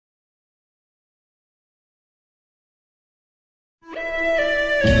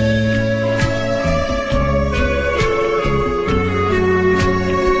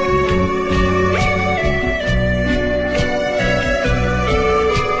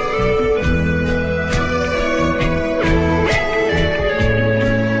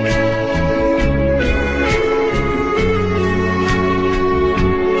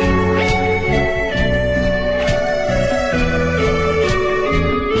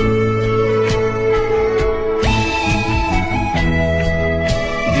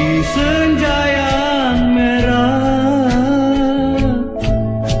Senja yang merah,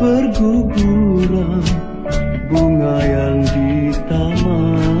 berguguran bunga yang di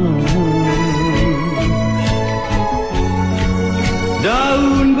taman,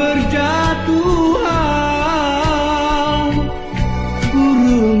 daun berjatuhan,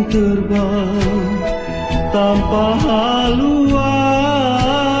 burung terbang tanpa haluan.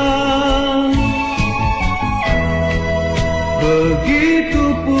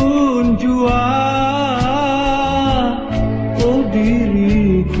 Begitupun jua, oh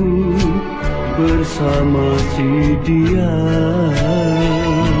diriku bersama si dia.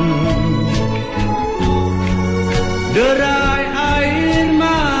 Derai air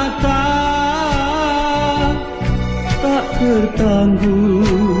mata tak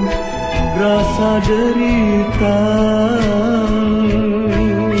tertanggung, rasa derita.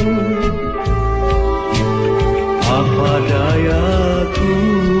 Apa dayaku,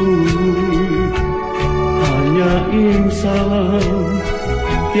 hanya insan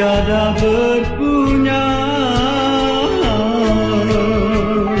tiada berpunya.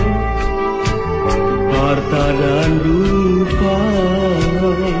 Harta dan rupa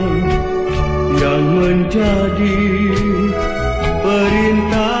yang menjadi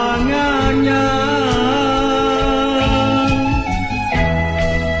perintangannya.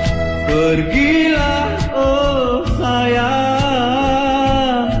 Pergilah oh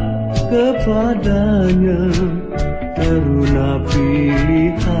sayang, kepadanya teruna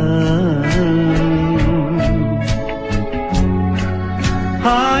pilihan.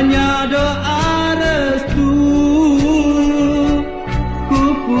 Hanya doa restu ku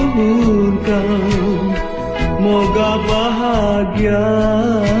pohonkan, moga bahagia.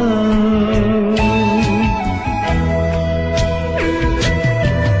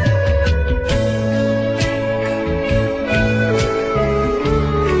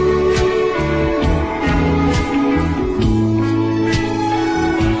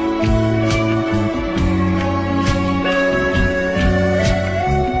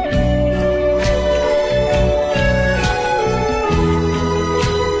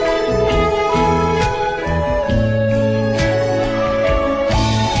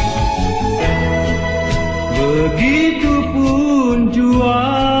 Begitupun jua,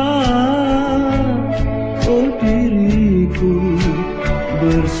 oh diriku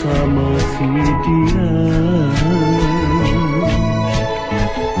bersama si dia.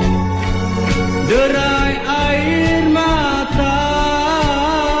 Derai air mata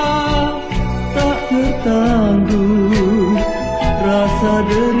tak tertanggung, rasa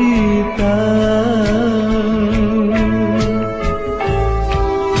derita.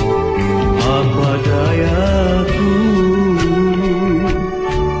 Apa dayaku,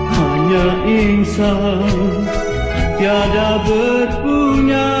 hanya insan tiada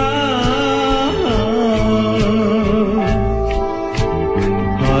berpunya.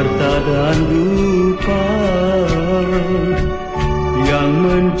 Harta dan rupa yang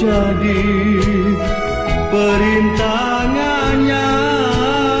menjadi perintangannya.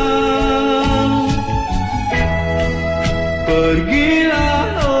 Pergilah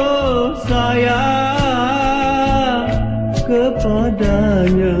oh sayang,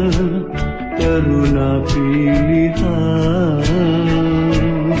 kepadanya teruna pilihan.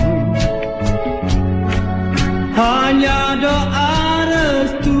 Hanya doa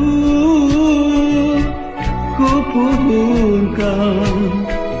restu ku pohonkan,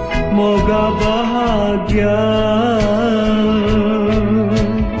 moga bahagia.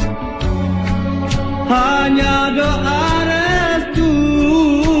 Hanya doa restu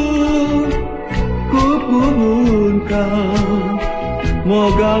ku pohonkan,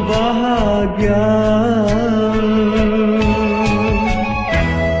 moga bahagia.